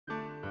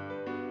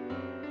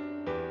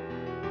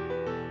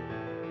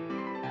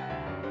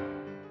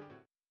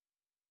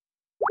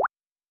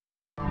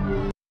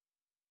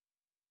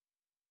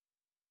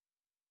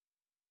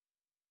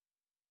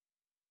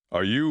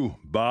Are you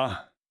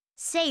Ba?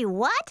 Say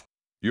what?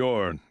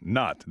 You're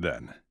not,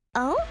 then.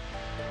 Oh?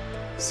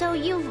 So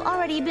you've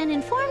already been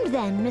informed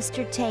then,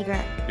 Mr. Tager.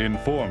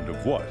 Informed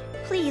of what?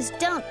 Please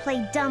don't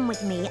play dumb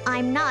with me.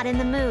 I'm not in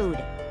the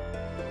mood.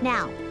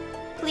 Now,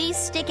 please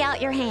stick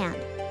out your hand.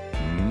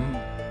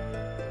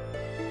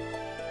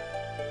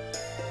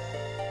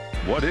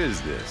 What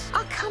is this?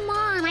 Oh, come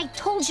on. I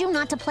told you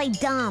not to play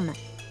dumb.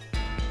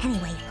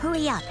 Anyway,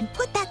 hurry up and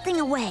put that thing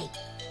away.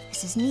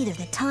 This is neither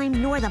the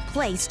time nor the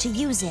place to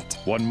use it.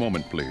 One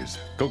moment, please.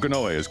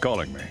 Kokonoe is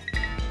calling me.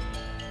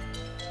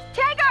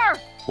 Tager!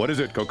 What is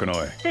it,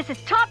 Kokonoe? This is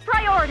top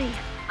priority.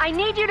 I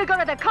need you to go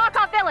to the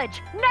Kaka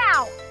village,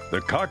 now!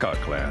 The Kaka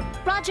clan.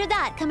 Roger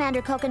that,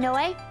 Commander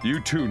Kokonoe. You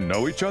two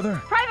know each other?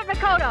 Private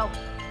Makoto,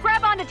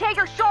 grab onto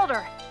Tager's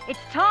shoulder. It's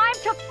time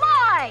to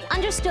fly!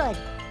 Understood.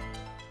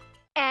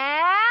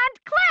 And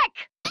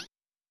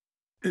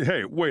click!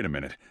 Hey, wait a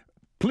minute.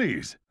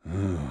 Please.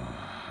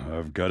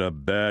 I've got a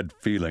bad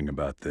feeling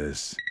about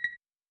this.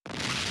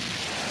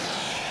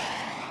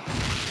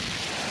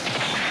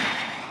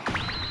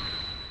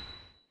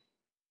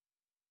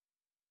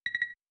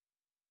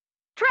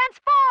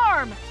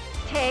 Transform!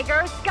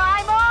 Tager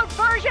Sky Mode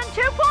version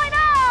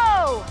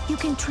 2.0! You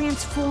can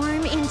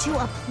transform into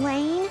a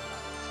plane?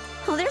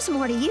 Oh, there's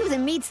more to you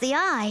than meets the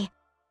eye.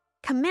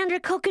 Commander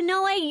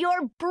Kokonoe,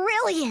 you're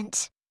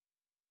brilliant!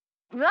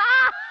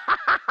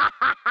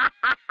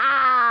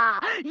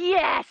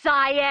 Yes,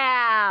 I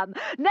am!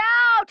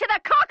 Now to the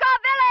Kaka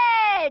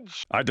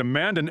village! I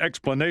demand an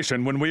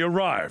explanation when we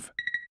arrive.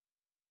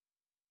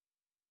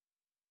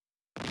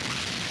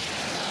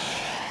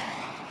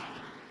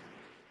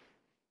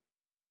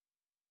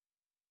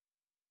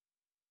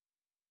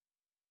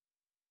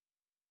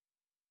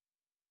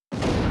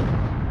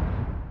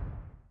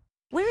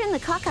 We're in the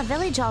Kaka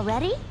village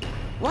already?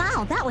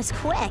 Wow, that was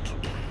quick.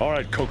 All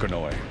right,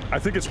 Kokonoe. I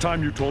think it's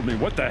time you told me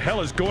what the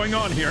hell is going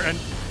on here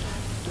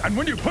and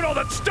when you put all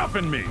that stuff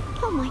in me.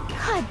 Oh my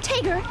God,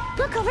 Tager,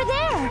 look over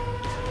there.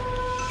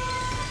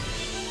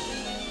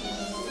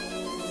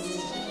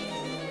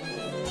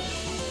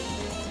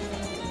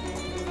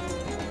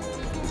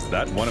 Is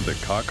that one of the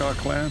Kaka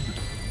clan?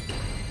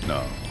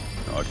 No,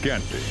 it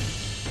can't be.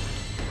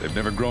 They've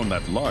never grown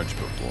that large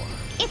before.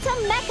 It's a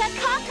Mecha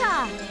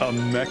Kaka! A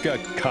Mecha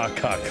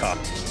Kaka.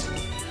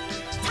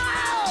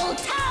 Tau!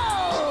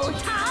 Tau!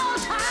 Tau!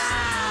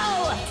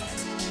 Tau!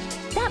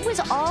 That was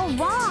all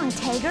wrong,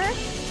 Tager.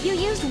 You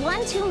used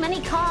one too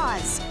many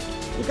Kaws.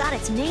 You got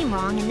its name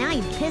wrong and now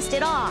you've pissed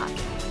it off.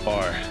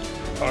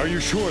 Are you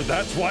sure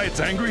that's why it's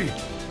angry?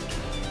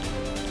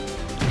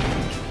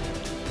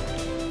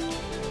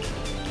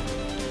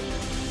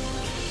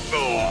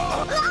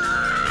 Ah!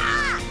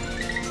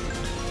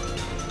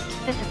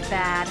 This is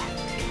bad.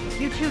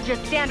 You two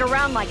just stand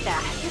around like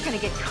that. You're gonna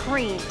get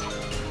creamed.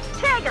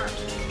 Tager!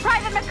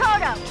 Private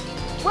Makoto!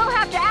 We'll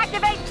have to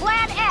activate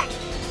Plan X!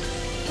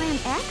 Plan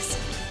X?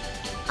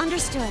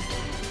 Understood.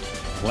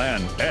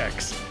 Plan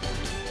X?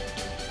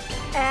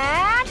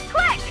 And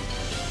click!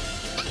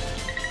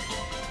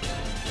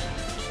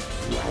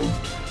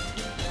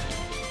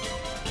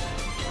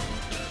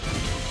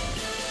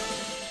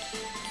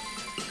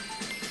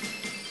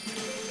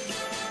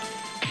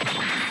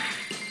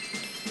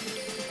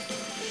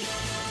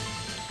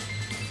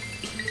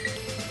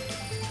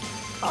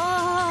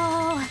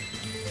 Oh,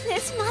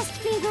 this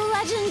must be the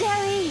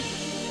legendary.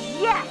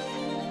 Yes!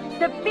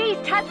 The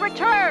beast has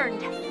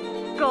returned!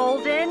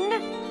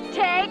 Golden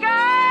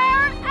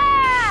Tager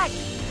X!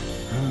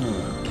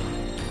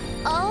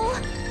 Oh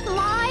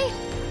my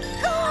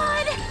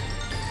God!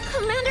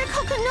 Commander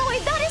Kokonoe,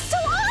 that is so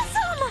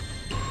awesome!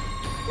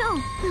 No,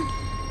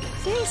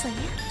 seriously,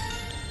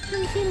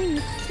 I'm feeling a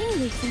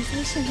tingly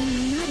sensation in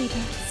my naughty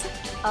bits.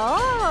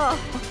 Oh!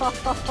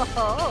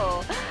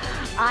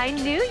 I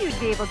knew you'd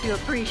be able to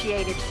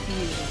appreciate its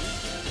beauty.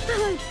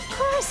 Of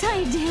course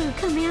I do,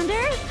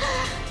 Commander.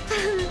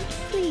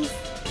 Please,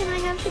 can I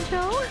have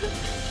control?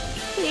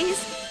 Please.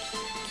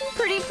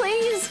 Pretty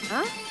please.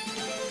 Huh?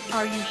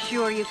 Are you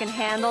sure you can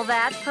handle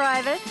that,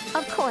 Private?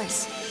 Of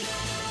course.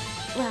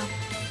 Well,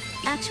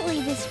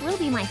 actually, this will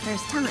be my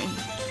first time.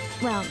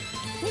 Well,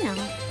 you know,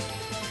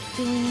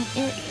 doing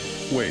it.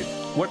 Wait,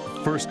 what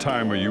first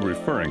time are you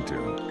referring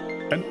to?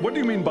 And what do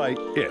you mean by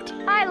it?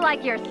 I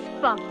like your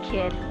spunk,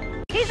 kid.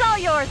 He's all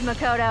yours,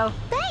 Makoto.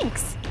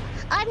 Thanks!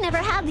 I've never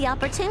had the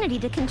opportunity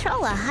to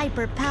control a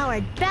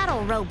hyper-powered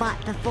battle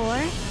robot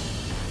before.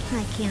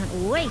 I can't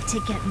wait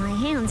to get my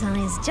hands on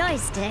his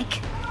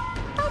joystick.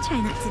 I'll try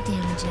not to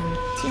damage him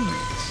too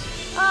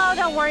much. Oh,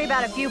 don't worry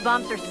about a few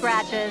bumps or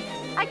scratches.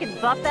 I can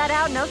buff that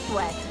out, no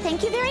sweat.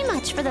 Thank you very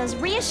much for those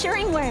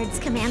reassuring words,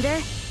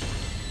 Commander.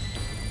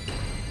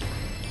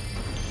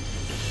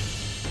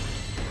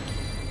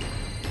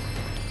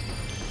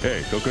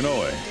 Hey,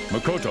 Kokonoe,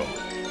 Makoto.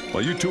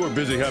 While you two are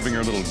busy having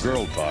your little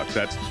girl talk,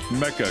 that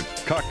Mecha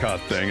Kaka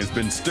thing has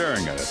been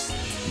staring at us.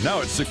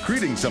 Now it's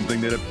secreting something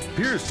that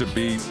appears to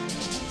be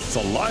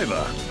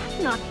saliva.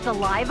 Not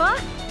saliva.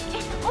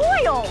 It's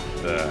oil!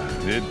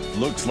 It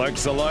looks like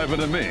saliva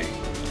to me.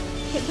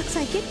 It looks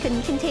like it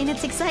couldn't contain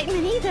its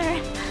excitement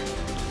either.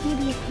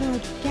 Maybe it blew a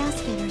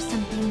gasket or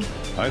something.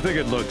 I think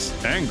it looks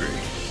angry.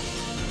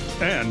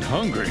 And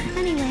hungry.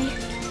 Anyway,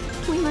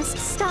 we must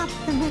stop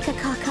the Mecha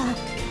Caca.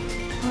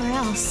 Or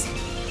else.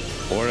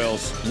 Or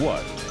else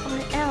what? Or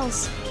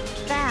else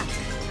that.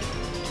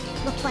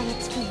 Look by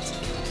its feet.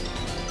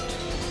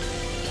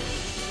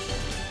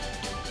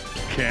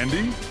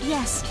 Candy?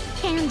 Yes,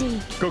 candy.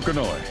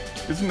 Kokonoi,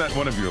 isn't that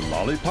one of your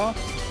lollipops?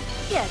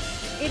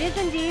 Yes, it is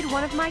indeed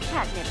one of my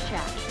catnip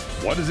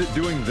chaps. What is it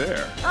doing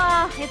there?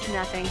 It's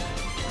nothing.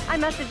 I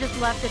must have just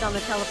left it on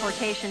the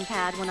teleportation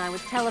pad when I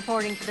was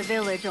teleporting to the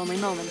village only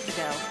moments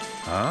ago.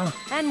 Huh?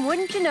 And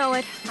wouldn't you know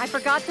it, I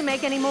forgot to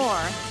make any more,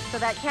 so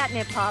that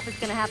catnip pop is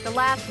gonna have to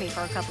last me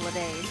for a couple of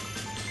days.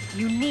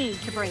 You need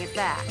to bring it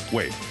back.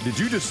 Wait, did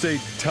you just say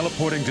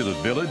teleporting to the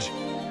village?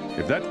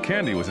 If that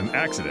candy was an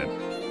accident,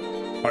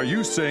 are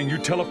you saying you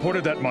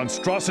teleported that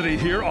monstrosity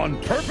here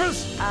on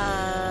purpose?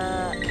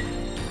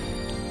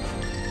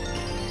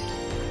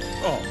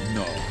 Oh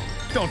no,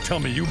 don't tell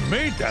me you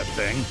made that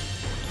thing.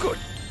 Good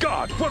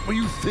God, what were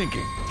you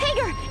thinking?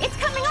 Tiger, it's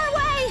coming our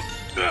way!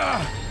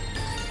 Ah!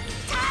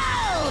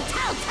 Tow!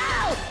 Tow!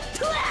 Tow!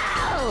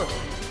 Tow!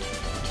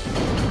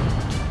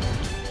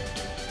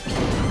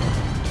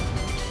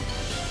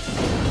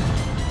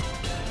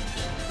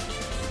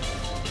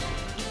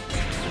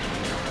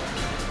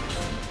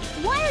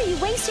 Why are you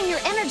wasting your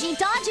energy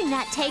dodging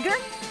that, Tiger?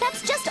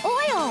 That's just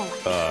oil!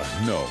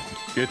 No,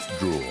 it's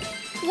drool.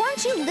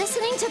 Weren't you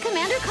listening to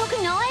Commander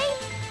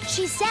Kokonoi?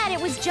 She said it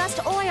was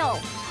just oil.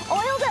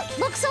 Oil that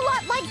looks a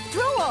lot like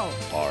drool.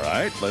 All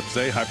right, let's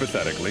say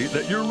hypothetically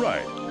that you're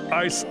right.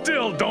 I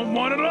still don't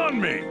want it on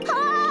me!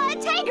 Ah,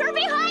 Tiger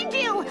behind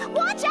you!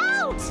 Watch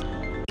out!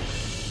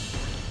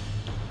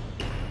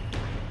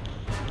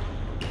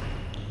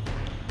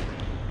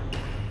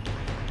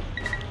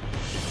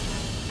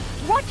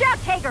 Watch out,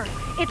 Tiger!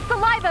 Its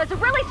saliva is a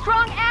really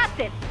strong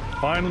acid!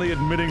 Finally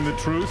admitting the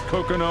truth,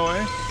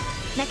 Kokonoi?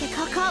 Mecha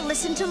Caca,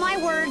 listen to my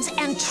words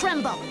and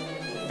tremble.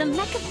 The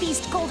Mecha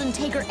Feast Golden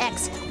Tiger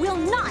X will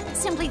not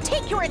simply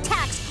take your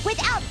attacks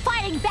without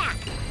fighting back.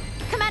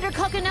 Commander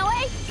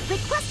Kokonoi,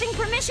 requesting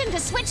permission to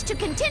switch to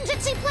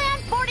Contingency Plan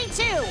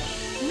 42.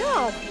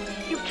 No,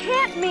 you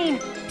can't mean...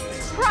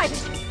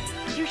 Private,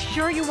 are you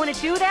sure you want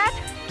to do that?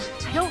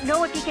 I don't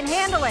know if he can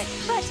handle it.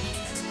 But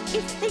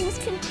if things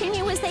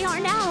continue as they are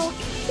now,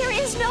 there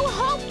is no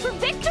hope for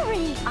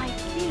victory. I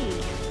see.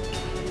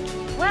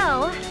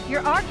 Well,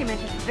 your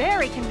argument is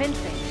very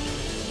convincing.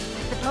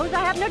 I suppose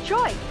I have no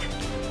choice.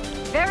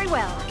 Very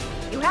well.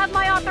 You have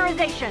my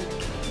authorization.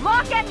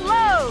 Lock and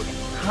load!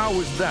 How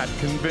is that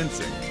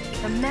convincing?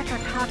 The Mecha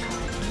Caca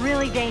is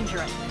really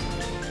dangerous.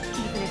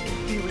 Even if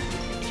you do as you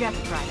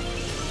suggest, Private,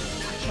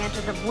 our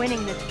chances of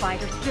winning this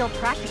fight are still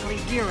practically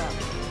zero.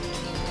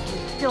 We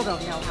still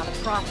don't know how the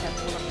process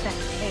will affect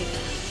Tiger.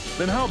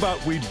 Then how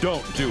about we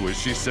don't do as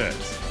she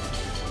says?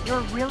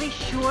 You're really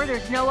sure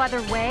there's no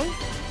other way?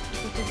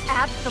 This is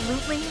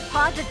absolutely,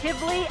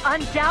 positively,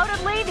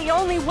 undoubtedly the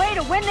only way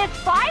to win this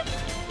fight?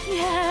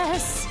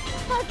 Yes!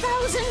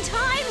 1,000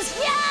 times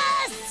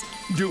yes!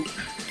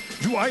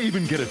 Do I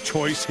even get a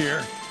choice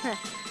here?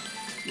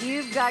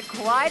 You've got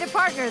quite a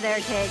partner there,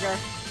 Tiger.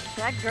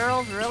 That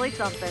girl's really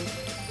something.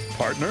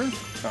 Partner?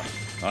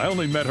 I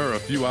only met her a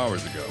few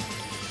hours ago.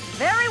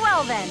 Very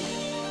well then.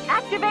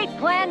 Activate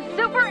Plan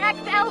Super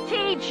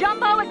XLT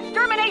Jumbo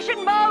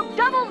Extermination Mode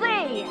Double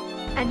Z!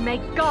 And may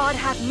God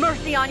have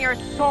mercy on your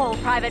soul,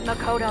 Private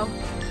Makoto.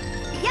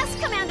 Yes,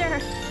 Commander!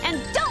 And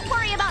don't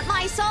worry about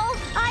my soul!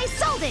 I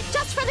sold it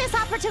just for this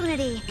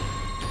opportunity!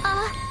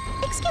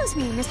 Excuse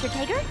me, Mr.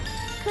 Tiger.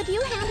 Could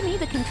you hand me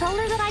the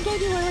controller that I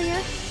gave you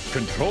earlier?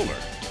 Controller?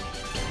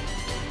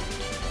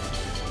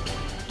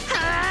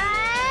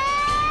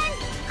 And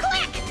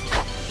click!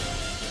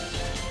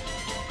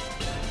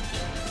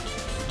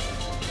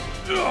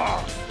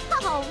 Ugh!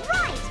 All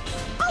right!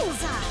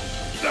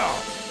 Bullseye!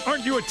 Ugh!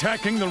 Aren't you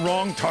attacking the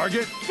wrong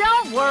target?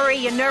 Don't worry,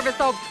 you nervous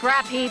old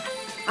scrap heap.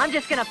 I'm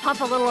just gonna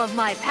pump a little of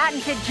my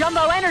patented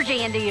jumbo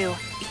energy into you.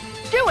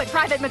 Do it,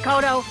 Private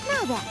Makoto!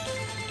 Now then.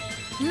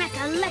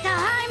 Mecha lecca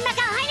hi,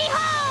 mecha heiny ho!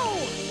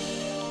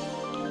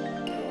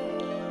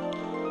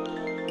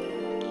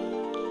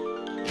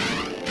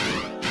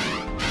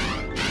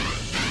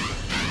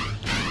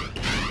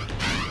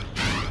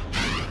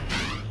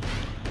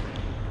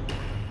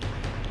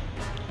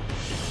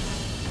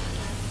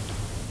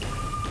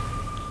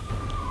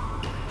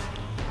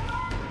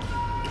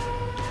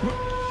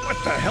 What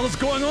the hell is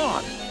going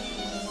on?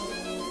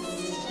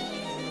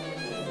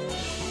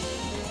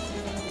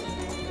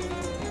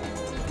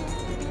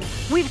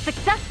 We've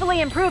successfully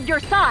improved your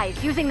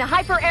size using the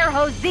Hyper Air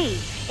Hose Z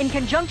in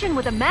conjunction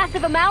with a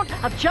massive amount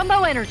of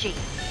jumbo energy.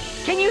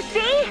 Can you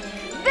see?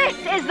 This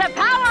is the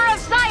power of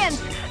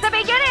science, the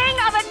beginning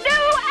of a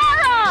new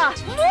era!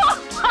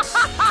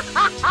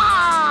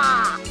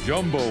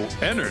 Jumbo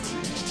energy?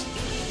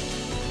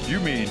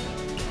 You mean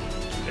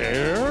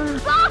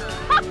air?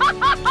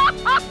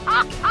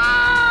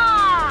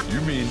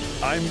 You mean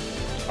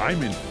I'm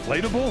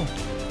inflatable?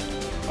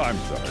 I'm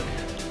sorry.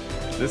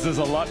 This is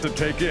a lot to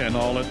take in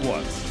all at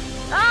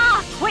once.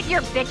 Ah, quit your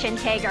bitchin',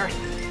 Tager.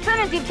 As soon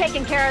as you've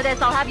taken care of this,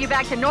 I'll have you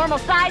back to normal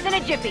size in a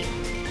jiffy.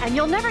 And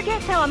you'll never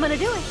guess how I'm gonna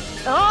do it.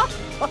 Oh,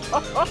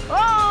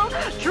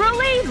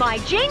 truly, my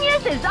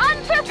genius is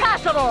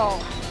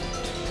unsurpassable.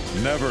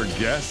 Never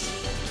guess?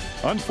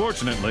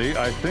 Unfortunately,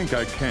 I think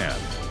I can.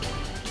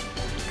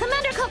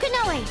 Commander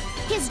Kokonoe,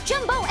 his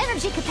jumbo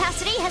energy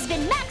capacity has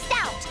been maxed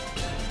out.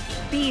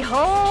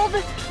 Behold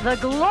the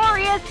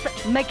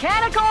glorious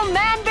mechanical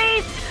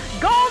man-beast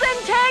Golden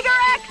Tager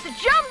X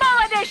Jumbo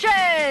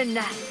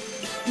Edition!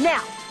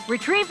 Now,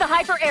 retrieve the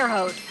hyper air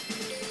hose.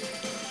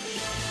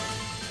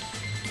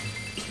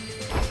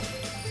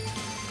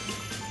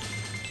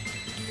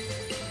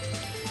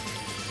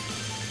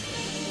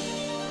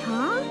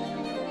 Huh?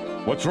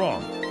 What's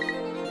wrong?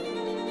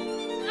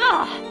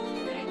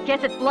 Ugh!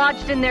 Guess it's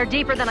lodged in there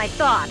deeper than I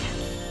thought.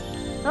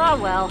 Oh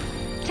well.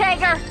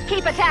 Tager,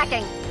 keep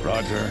attacking.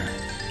 Roger.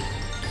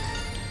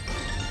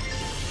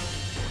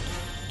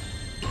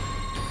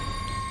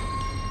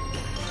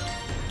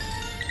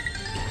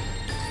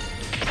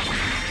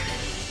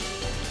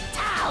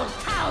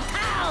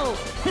 Ow!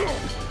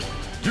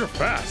 You're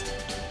fast.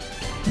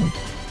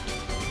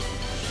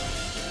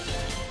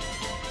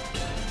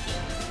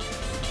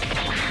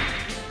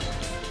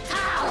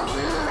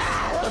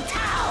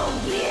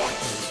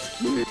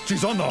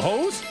 She's on the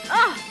hose?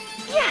 Oh,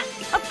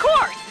 yes, of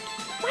course!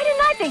 Why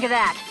didn't I think of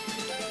that?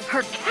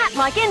 Her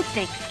cat-like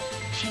instincts.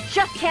 She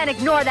just can't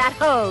ignore that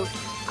hose.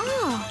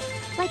 Oh,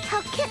 like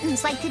how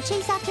kittens like to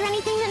chase after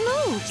anything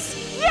that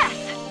moves. Yes,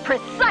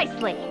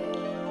 precisely.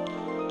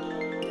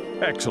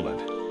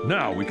 Excellent.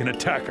 Now we can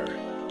attack her.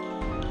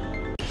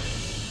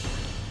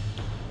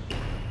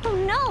 Oh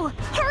no!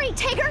 Hurry,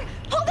 Tager!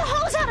 Pull the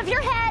hose out of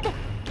your head!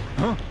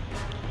 Huh?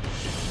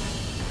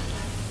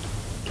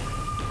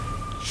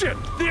 Shit!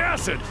 The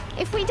acid!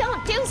 If we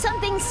don't do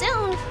something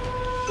soon,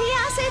 the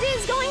acid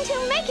is going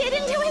to make it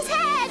into his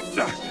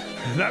head!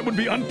 That would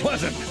be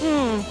unpleasant.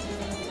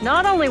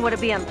 Not only would it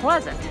be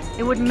unpleasant,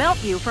 it would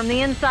melt you from the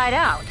inside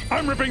out.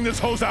 I'm ripping this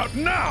hose out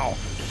now!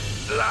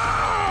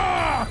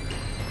 Ah!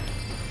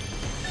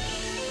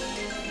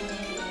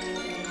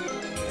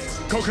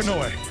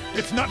 Kokonoe,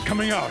 it's not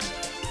coming out.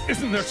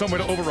 Isn't there some way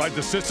to override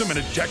the system and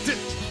eject it?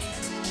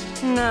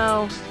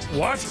 No.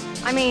 What?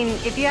 I mean,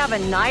 if you have a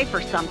knife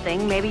or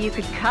something, maybe you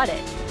could cut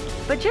it.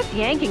 But just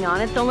yanking on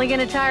it's only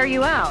gonna tire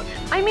you out.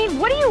 I mean,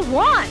 what do you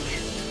want?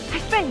 I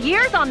spent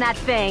years on that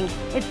thing.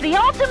 It's the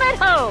ultimate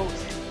hose.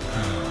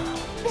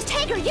 Miss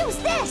Tager, use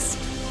this!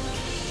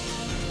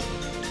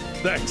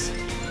 Thanks.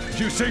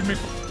 You saved me.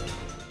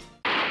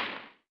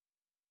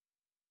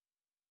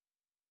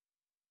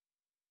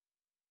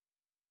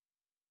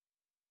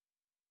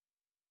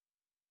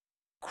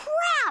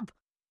 Crap!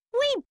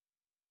 We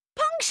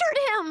punctured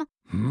him!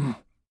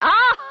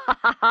 Ah, ha,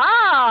 ha,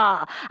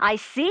 ha. I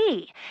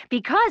see.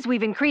 Because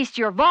we've increased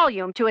your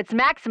volume to its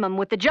maximum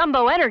with the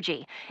jumbo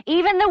energy,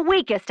 even the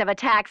weakest of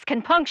attacks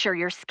can puncture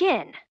your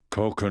skin.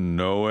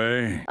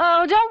 Kokonoe?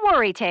 Oh, don't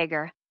worry,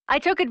 Tager. I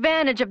took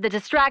advantage of the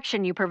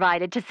distraction you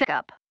provided to sick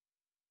up.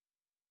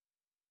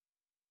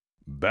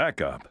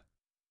 Backup?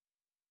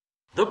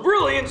 The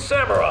brilliant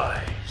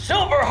samurai,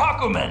 Silver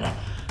Hakumen,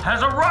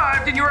 has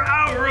arrived in your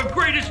hour of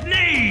greatest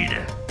need!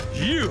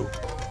 You!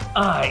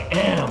 I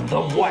am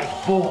the white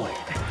void.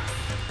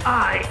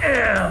 I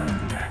am...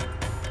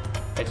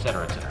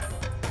 etc., etc.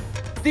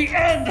 The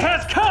end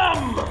has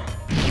come!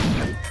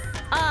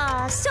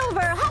 Silver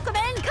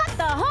Hakumen cut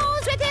the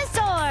hose with his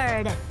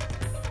sword!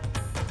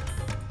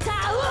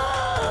 Tau!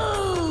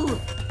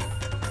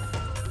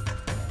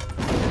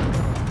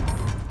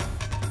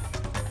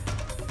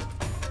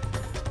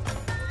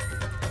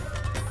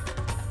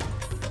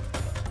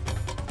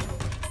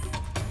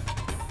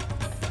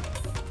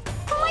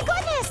 Oh my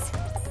goodness!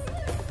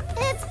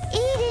 It's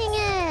eating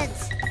it!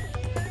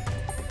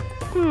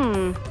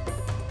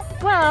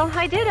 Well,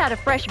 I did add a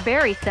fresh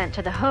berry scent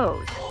to the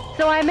hose,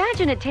 so I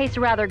imagine it tastes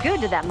rather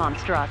good to that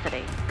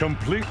monstrosity.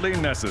 Completely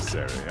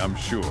necessary, I'm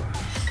sure.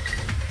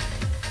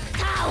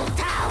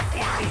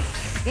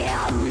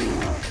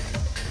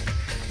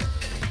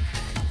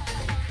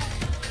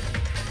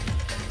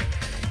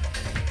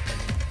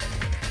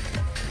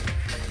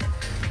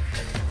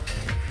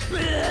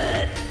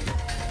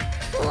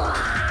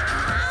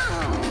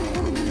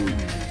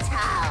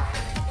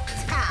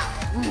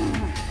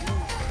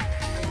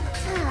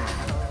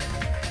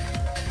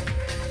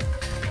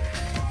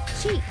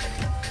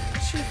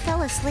 She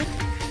fell asleep.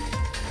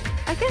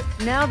 I guess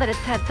now that it's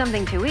had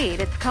something to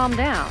eat, it's calmed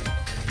down.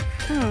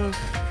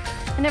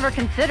 I never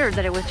considered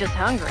that it was just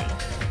hungry.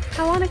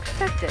 How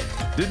unexpected.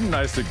 Didn't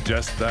I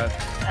suggest that?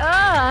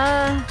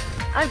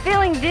 I'm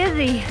feeling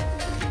dizzy.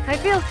 I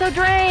feel so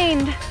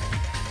drained.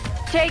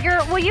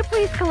 Tager, will you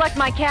please collect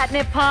my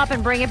catnip pop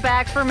and bring it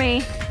back for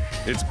me?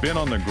 It's been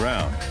on the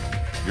ground.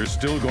 You're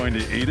still going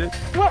to eat it?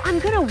 Well, I'm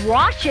gonna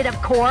wash it, of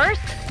course.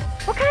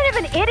 What kind of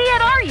an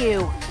idiot are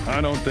you?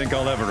 I don't think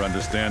I'll ever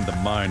understand the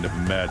mind of a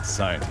mad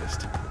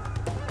scientist.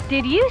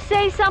 Did you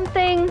say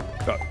something?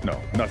 No,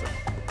 nothing.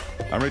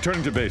 I'm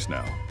returning to base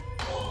now.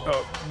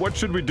 What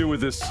should we do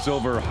with this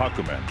silver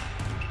Hakumen?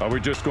 Are we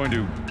just going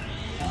to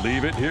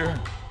leave it here?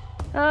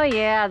 Oh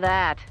yeah,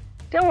 that.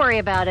 Don't worry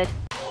about it.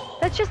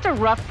 That's just a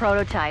rough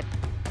prototype.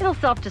 It'll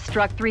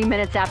self-destruct 3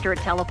 minutes after it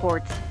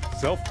teleports.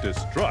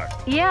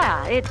 Self-destruct?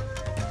 Yeah, it...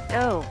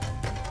 Oh,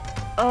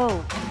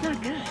 that's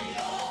not good.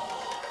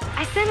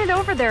 I sent it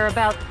over there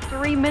about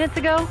 3 minutes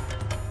ago.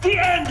 The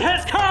end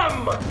has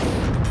come!